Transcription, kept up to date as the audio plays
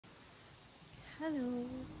Hello,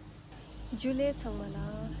 Juliet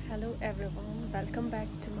Samala. Hello everyone, welcome back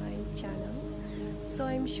to my channel. So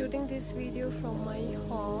I'm shooting this video from my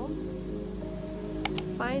home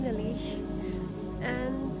finally,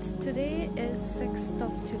 and today is 6th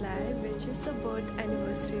of July, which is the birth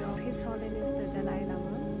anniversary of His Holiness the Dalai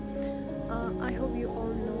Lama. I hope you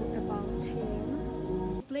all know about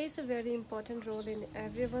him. He plays a very important role in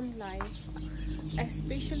everyone's life,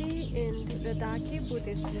 especially in the Ladakh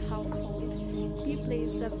Buddhist household. He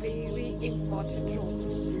plays a very important role.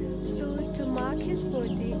 So to mark his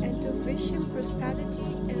birthday and to wish him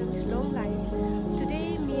prosperity and long life,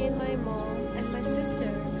 today me and my mom and my sister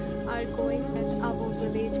are going at our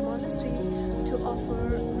village monastery to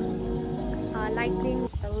offer lightning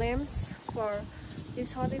lamps for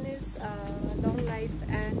His Holiness long life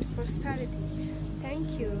and prosperity.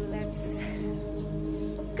 Thank you. Let's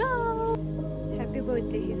go! Happy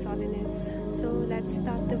birthday, His Holiness. So let's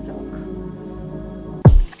start the vlog.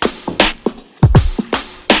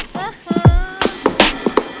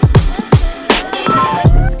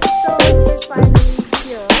 So she's finally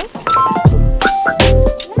here.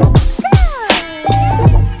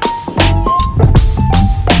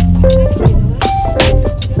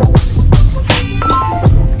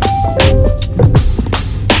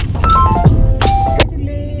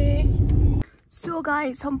 So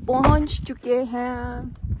guys, हम पहुंच चुके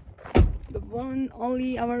हैं. The one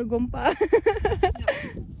only our Gompa.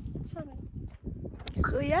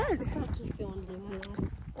 So yeah.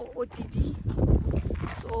 OTD.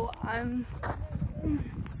 So I'm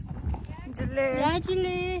Jule. Yeah,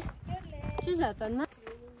 Jule. Chisatan. No,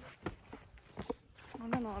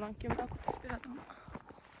 camera ko inspirado.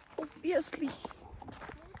 Obviously.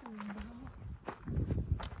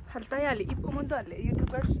 Halta yali ipo mo dale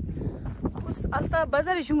YouTubers. Kus alta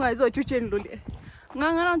bazar shunga zo chuchen lole.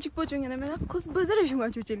 Ngangaran chikpo chungena me kus bazar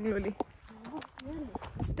shunga chuchen lole.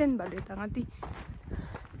 Stand bale tangati.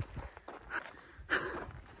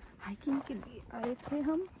 Hiking के लिए आए थे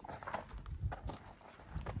हम.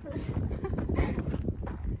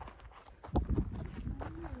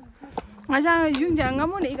 अच्छा यूं जाएंगे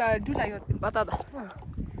मोने इका दूल्हा यो बता दा.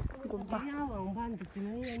 गोंपा.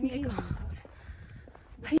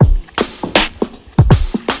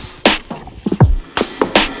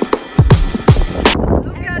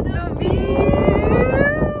 Look at the view.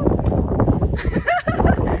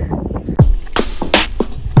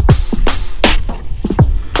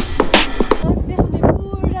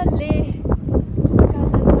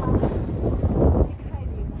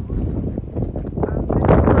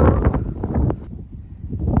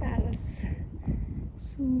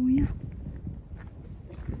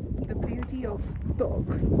 Of Stok.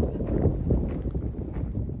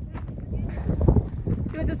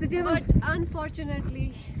 But unfortunately,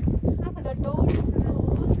 the door is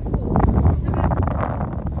closed.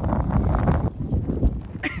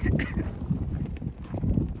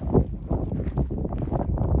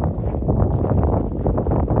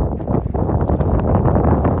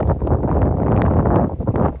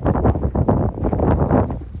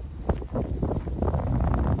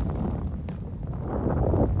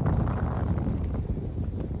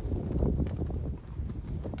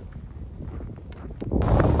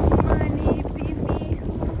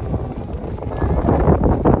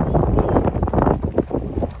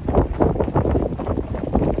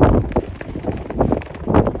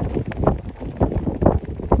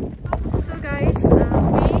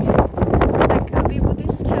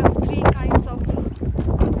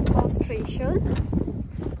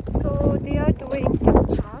 So they are doing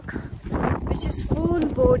Kimchak, which is full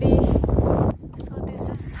body. So this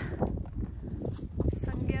is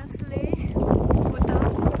Sangyasle Buddha.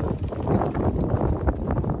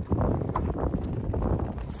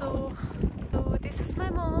 So this is my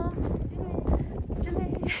mom.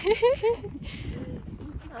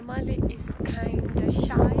 Amali is kinda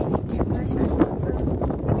shy, camera shy person.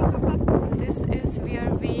 This is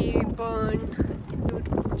where we burn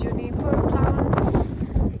juniper plants.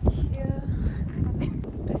 Here,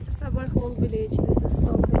 this is our whole village. This is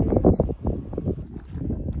Stok village.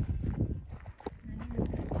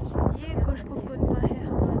 ये कुशपुकुटमा है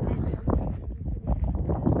हमारे.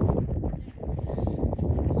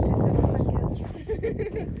 This is Sangyas.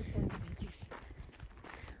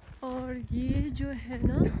 और ये जो है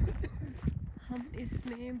ना, हम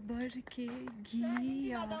इसमें भर के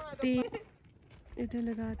घी या तेल इधर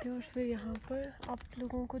लगाते हैं और फिर यहाँ पर आप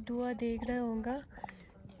लोगों को धुआं देख रहा होगा.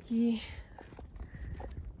 ये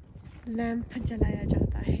लैंप जलाया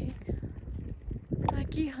जाता है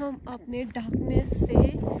ताकि हम अपने डार्कनेस से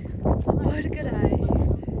उभर कर आए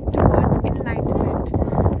टुवर्ड्स इनलाइटमेंट.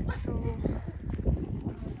 सो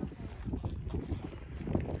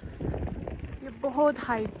बहुत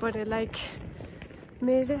हाइट पर है, लाइक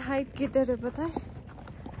मेरे हाइट किधर है पता है?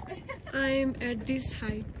 I am at this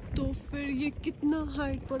height, तो फिर ये कितना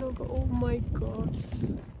हाइट पर होगा? Oh my God,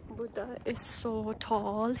 Buddha is so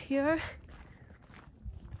tall here.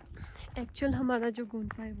 Actual हमारा जो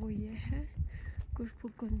गुम्बा है वो ये है,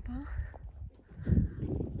 गुरपुक गुम्बा।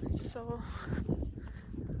 सो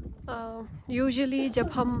यूजुअली जब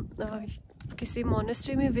हम किसी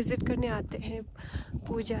मोनेस्ट्री में विज़िट करने आते हैं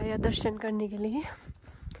पूजा या दर्शन करने के लिए,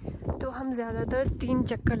 तो हम ज़्यादातर 3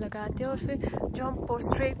 चक्कर लगाते हैं, और फिर जो हम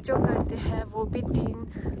पोस्ट्रेट जो करते हैं वो भी 3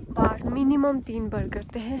 बार, मिनिमम 3 बार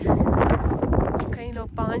करते हैं। कई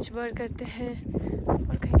लोग 5 बार करते हैं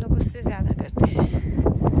और कई लोग उससे ज़्यादा करते हैं।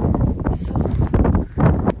 सो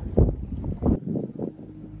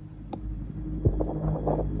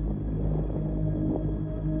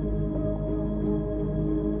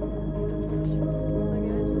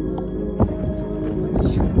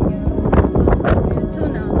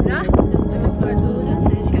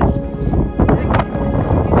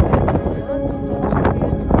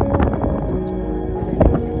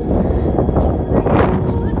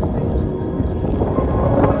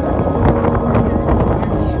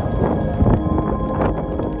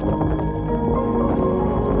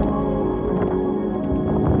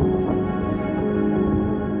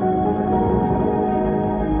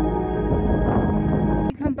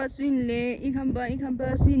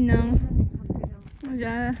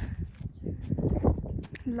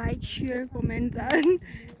like, share, comment dan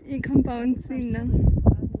i-compound sin nang.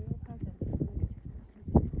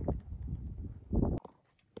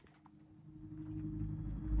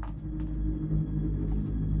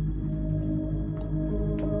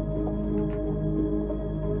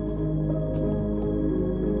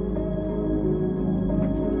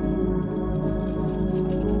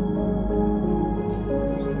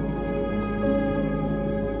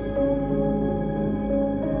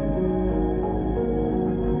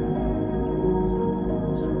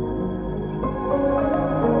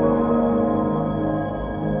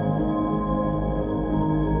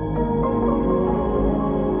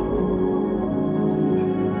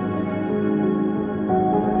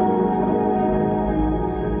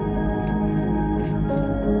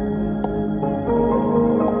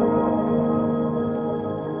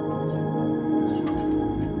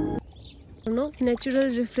 natural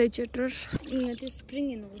refrigerator. Yeah, this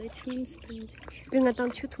spring in all, it means spring. Nga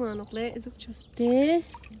tan chu thuna nok le izuk chuste.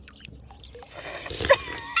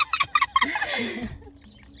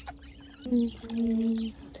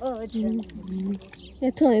 Oh,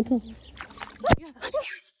 eto.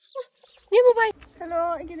 Ye mobile. Hello,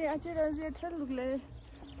 ikine achera je thel lukle.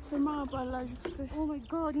 Sama pala juste. Oh my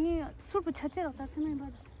god, ni super chache rata tha mai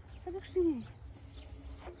bad. Sabak sing.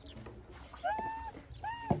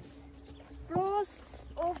 Pros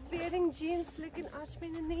of wearing jeans, लेकिन आज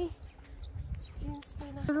मैंने नहीं jeans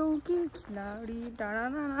पहना। रोकी खिलाड़ी डारा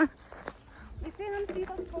ना इसे हम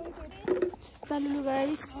सीधा खोल Hello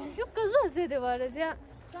guys. Şu kızı izledi var ya.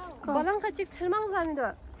 Balan kaçık selman zannedo.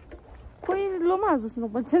 कोई लोमा आजूसनो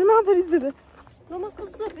पण selma तर izledi. Loma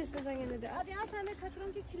kızı peste sen gene de. अब यहाँ से हमें खतरों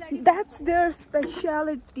की खिलाड़ी That's their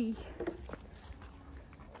speciality.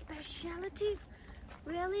 Speciality?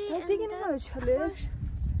 Really? I think in our chale.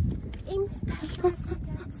 In specialty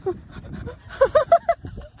that.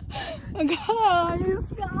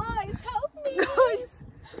 Guys, help me. Guys.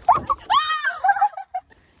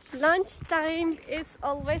 Lunch time is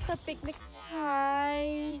always a picnic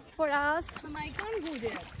time for us. I can't go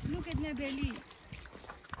there. Look at my belly.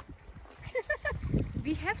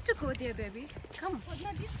 We have to go there, baby. Come.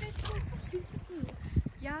 This place is so beautiful.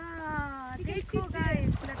 Yeah, देखो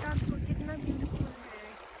guys, Ladakh को कितना beautiful है.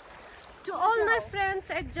 To all my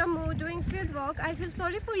friends at Jammu doing field work, I feel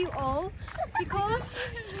sorry for you all because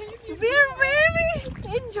we're very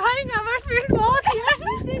enjoying our field work here.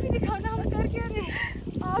 नीचे भी दिखाना हम कर क्या रहे हैं.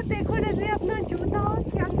 और देखो जैसे अपना जूता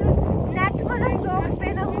के अंदर नेट वाला सॉक्स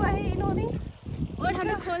पहना हुआ है इन्होंने, और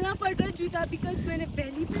हमें खोलना पड़ रहा है जूता बिकॉज मैंने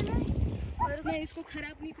बेली पहना है और मैं इसको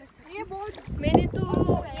खराब नहीं कर सकती. ये बहुत मैंने तो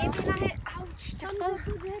ये पहना है आउच चप्पल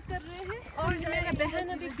कर रहे हैं और मेरा बहन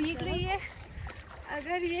अभी भीग रही है.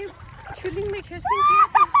 अगर ये चुलिंग में खिरसिंग किया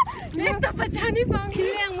तो मैं तो बचा नहीं पाऊंगी.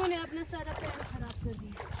 उन्होंने अपना सारा पैर खराब कर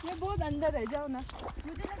दिया. ये बहुत अंदर है, जाओ ना.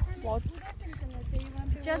 बहुत निकलना चाहिए वहाँ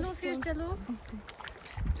पे. चलो फिर चलो.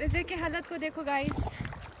 रिज़े की हालत को देखो गाइस.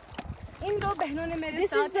 इन दो बहनों ने मेरे This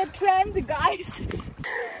साथ is the trend, guys.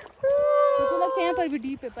 मुझे लगता है यहाँ पर भी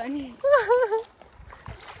डीप है पानी.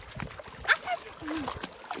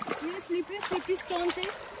 ये स्लिपरी स्टोन से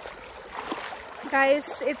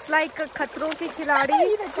गाइस इट्स लाइक खतरों की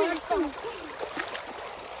खिलाड़ी.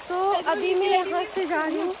 सो अभी मैं यहाँ से जा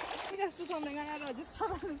रही हूँ.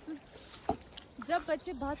 जब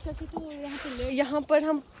बच्चे बात करते तो यहाँ पे यहाँ पर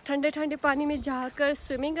हम ठंडे ठंडे पानी में जाकर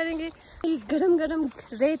स्विमिंग करेंगे, गरम गरम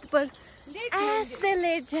रेत पर ऐसे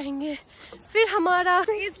लेट जाएंगे, फिर हमारा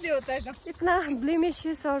इसलिए होता है इतना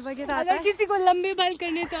ब्लेमिशेस और वगैरह आता अगर है। किसी को लंबे बाल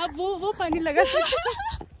करने तो आप वो पानी लगा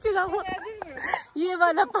सकते ये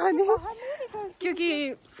वाला पानी, क्योंकि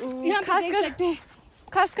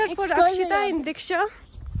खासकर पर अक्षिता इन दीक्षा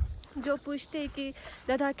जो पूछते हैं कि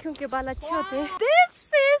लद्दाखियों के बाल अच्छे होते हैं।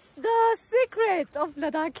 This is the secret of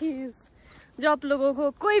Ladakhis, जो आप लोगों को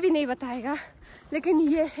कोई भी नहीं बताएगा, लेकिन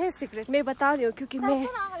ये है सीक्रेट। मैं बता रही हूँ क्योंकि मैं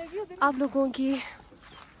आप लोगों की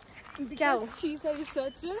क्या हूँ।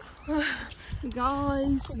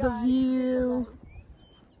 Guys, the view,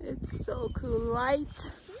 it's so cool,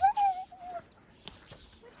 right?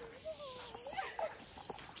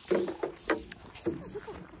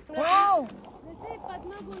 Wow!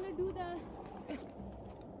 Padma gonna do the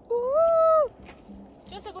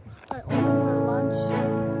just about I ordered her lunch.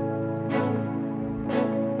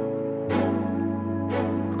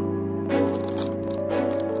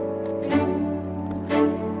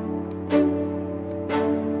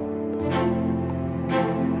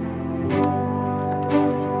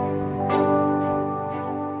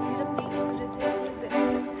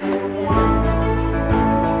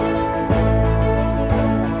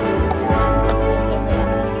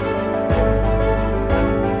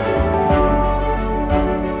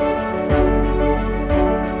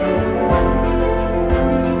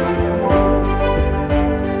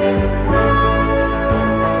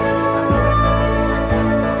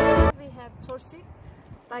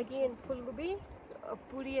 Bagi and pulgobi,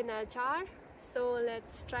 puri and achar. So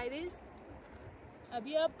let's try this.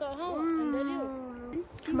 अभी आप कहाँ हो? अंदर ही हो?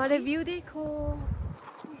 हमारे व्यू देखो।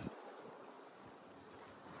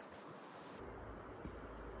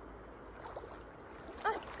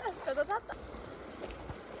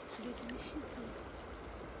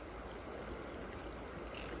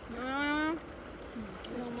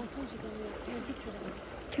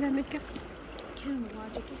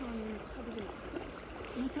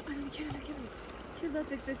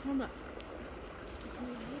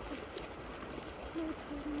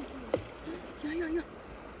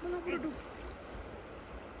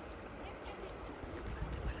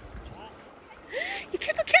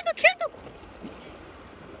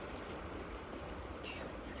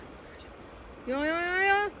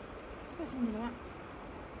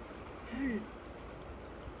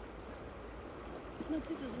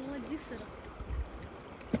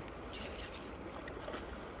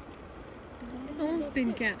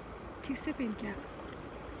 पेन क्या ठीक से पेन क्या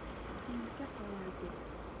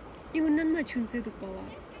इवनन मा छुनसे तो पावा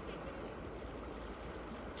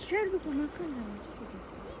खेर तो कोना कर जाना चुके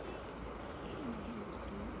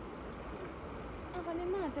आखने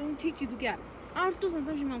मा तो ठीक छी तो क्या आर तो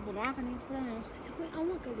संतोष मा बोला आखने थोड़ा अच्छा कोई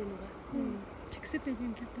आवा कर देना बा ठीक से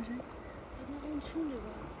पेन क्या पर है इतना उन छून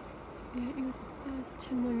लेगा ये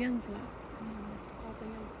अच्छा मोयांसला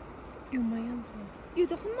यो मोयांसला यो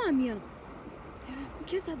तो खमा मियां को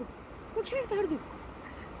खेर था दो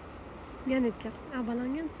Yanit क्या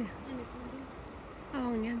abalangan sih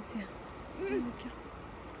awangan sih क्या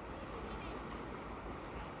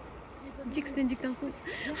jiksten jiktan sos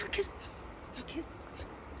kiss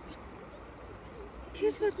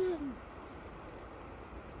Padma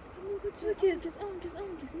कुछ kiss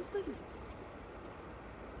इसका kiss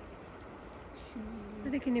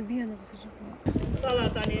लेकिन ये भी है ना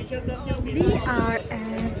We are at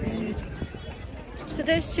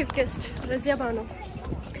today's chief guest Razia Bano.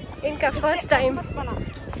 इनका फर्स्ट टाइम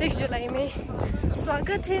 6 जुलाई में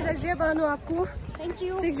स्वागत है रज़िया बानो आपको। Thank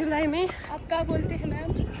you. 6 जुलाई में आप क्या बोलते हैं ma'am?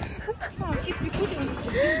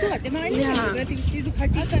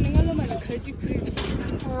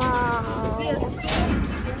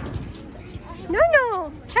 No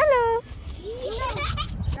hello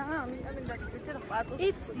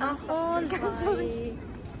it's a whole vibe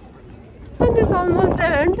and it's almost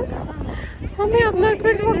end हमें अपना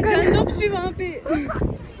फील्ड वॉक वहाँ पे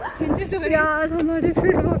यार हमारे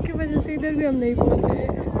फील्ड वॉक की वजह से इधर भी हम नहीं पहुँचे।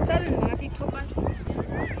 चल माती ठोका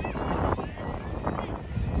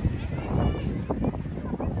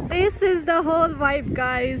This is the whole vibe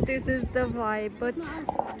guys, this is the vibe, but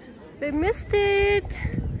we missed it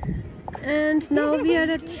and now we are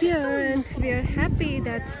at here and we are happy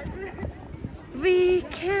that we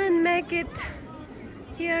can make it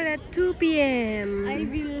here at 2 PM. I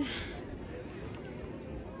will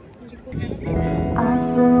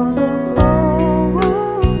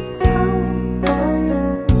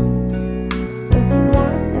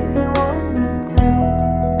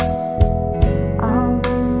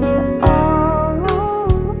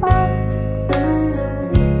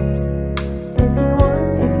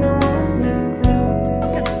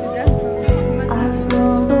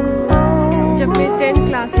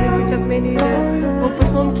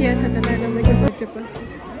the Dalai Lama birthday.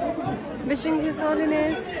 Wishing His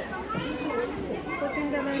Holiness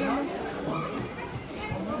Dalai Lama.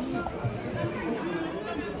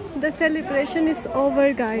 The celebration is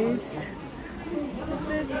over, guys.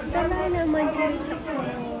 This is Dalai Lama Chapel.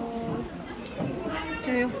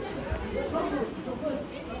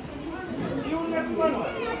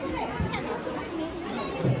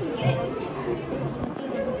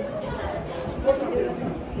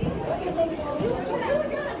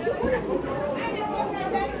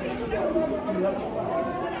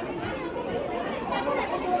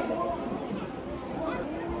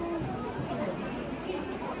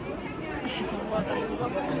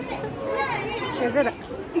 Çözede.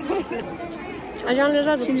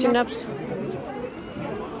 Ajanlara da çinlaps.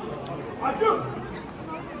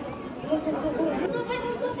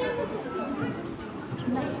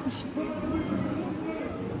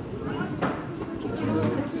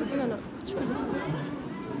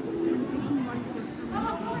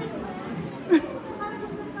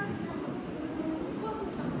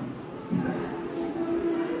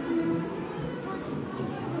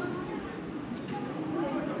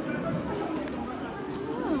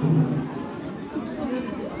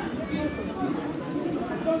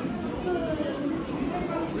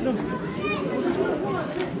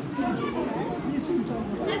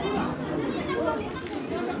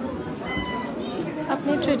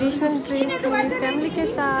 अपने traditional dress में family के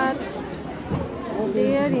साथ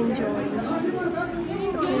they are enjoying.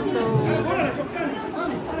 Okay, so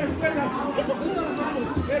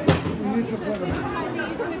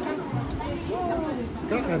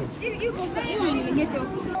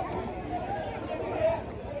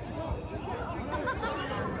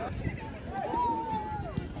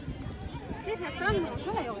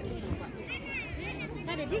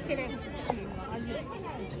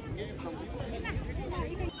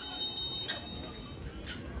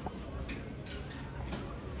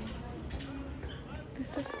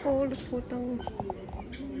this is old photo.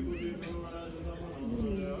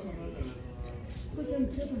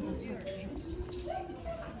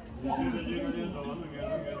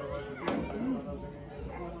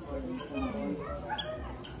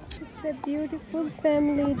 It's a beautiful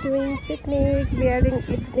family doing picnic, wearing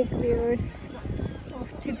ethnic wears of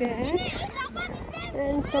Tibet,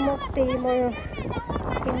 and some of them are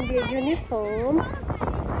in their uniform,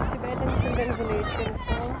 Tibetan children village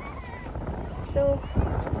uniform. So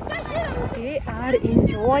they are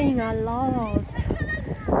enjoying a lot.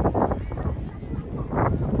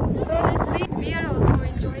 So this week we are also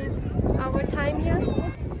enjoying our time here.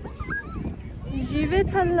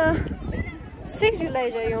 Jivetalla 6 July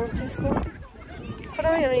jayon chismo.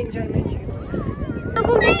 Khara yang enjoyment.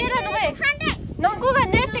 Nangku ganera noe. Nangku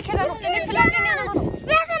ganera tekela no tene phila ke na no.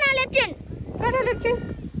 Special leptin. Kada leptin.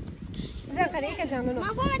 Za khare ke janu no.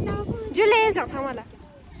 Jule za thamala.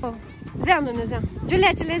 Oh. Zam no zam. Jule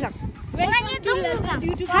chile zam.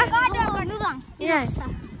 Yes.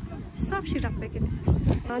 Sab shirap pe kene.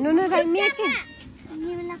 No no rai meeting.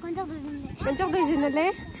 Ni wala konjak de jinale.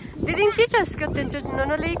 Diding teachers ka tencho no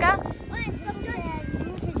no leika.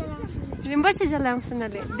 Rimboche jalam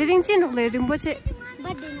sanale. Diding chin le rimboche.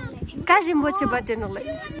 Ka rimboche birthday no le.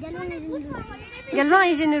 Galwa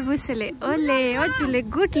engineer busele. Ole o jule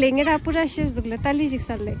good le ngera pura shes dugle tali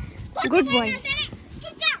jiksale. Good boy.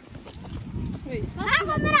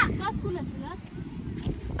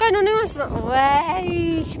 Kan no mas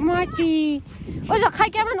wai smarty. Oza khai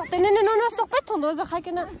ke ma no tene no no sok pe thondo oza khai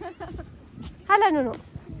ke na. Hala no no.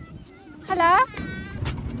 Hala.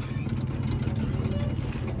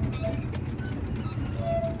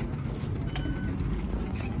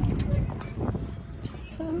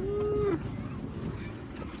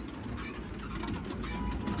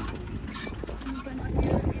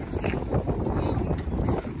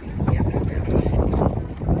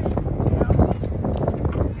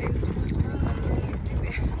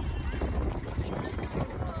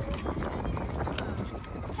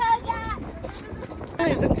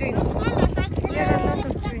 There's a twins. There are a lot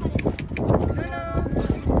of twins.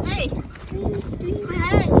 Hey.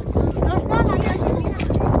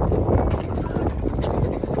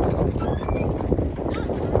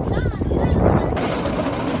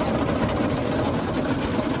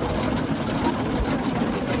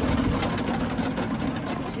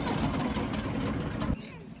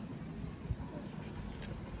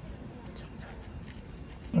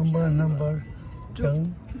 Number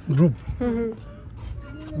group.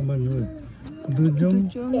 Dujum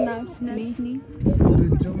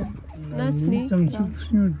nasni changchu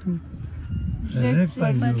du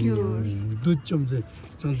rekpayu dujum je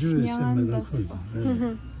changchu semela fol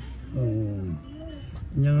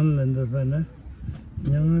nyang landa bana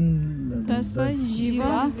Nyangan Das war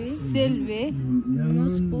Jiva, Silve,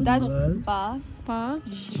 das war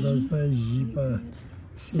Jipa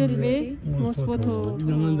Silve, Mospoto.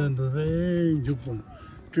 Nyangan da ve jupon.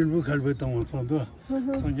 Tulbu khalbe tang so do.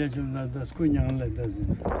 Sangya jumna da sku nyangan la da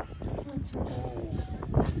zin.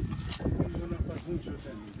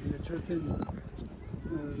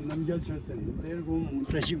 남자 초ten 내고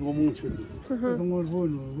다시 고문 초ten 정말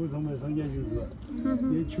보는 거 정말 상계 주도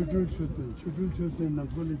이 추출 초ten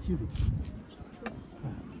나고를 치도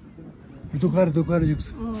도카르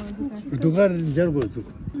죽스 도카르 잘 보죠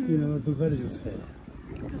이 도카르 죽스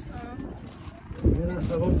내가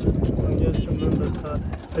사고 상계 좀 난다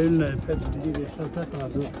아일나 패드리게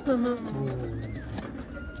살다가도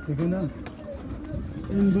그거는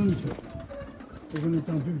인동초 이거는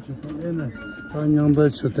좀 좋죠. 얘는 반영도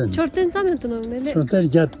좋던. Çorten zamanı mı?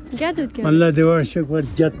 좋던 갓. Geldik gel. 말라 대화식 와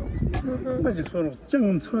갓. 맞지 서로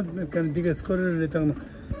좀 처음에 네가 스코를 했다는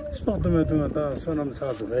스포트면 다 손을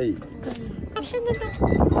사서 가이. Şimdi de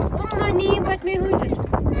onları batmaya hazır.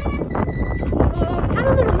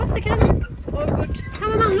 Tamam lastik alamam.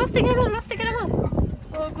 Tamam lastik alamam.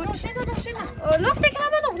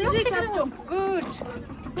 Lastik alamam. Good.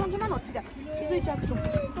 동지만 어떻게? 이소희 잡고.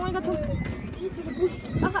 동이가 동.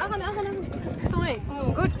 아가. 동이.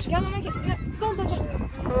 Good. 경험하게. 동 더.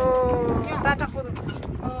 나 잡고.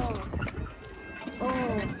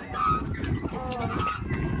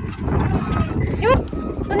 Yok.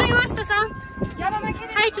 Bunu yuvastasam. 야바만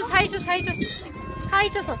캐리. Hay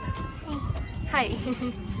çosun. Hay.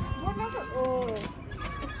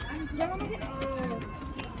 야바만 캐리.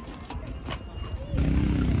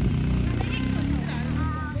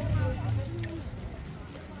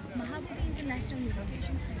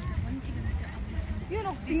 You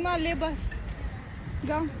know, Sigma Labas.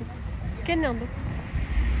 Gam. Kendi oldu.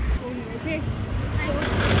 Okay.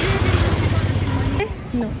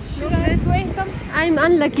 No. Should I play some? I'm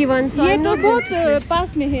unlucky one, so ये I'm तो not बहुत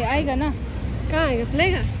पास में है आएगा ना कहाँ आएगा?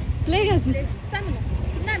 प्लेगा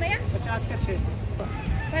कितना भैया 50 का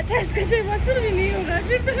 6 वसूल भी नहीं होगा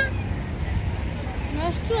फिर तो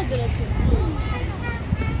नष्ट जरा छो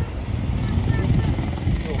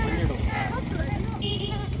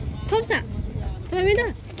톰사 톰이다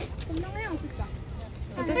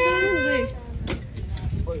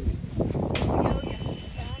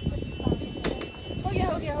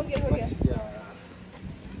हो गया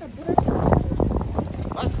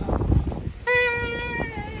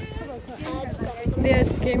They are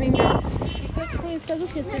scamming us.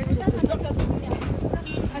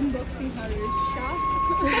 Unboxing her shop.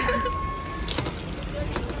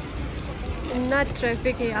 इतना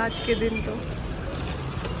ट्रैफिक है आज के दिन तो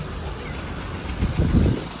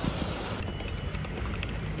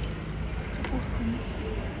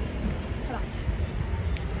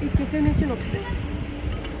एक कैफे में चलो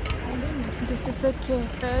दिस इज अ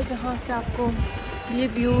कैफे जहाँ से आपको ये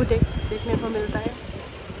व्यू देखने को मिलता है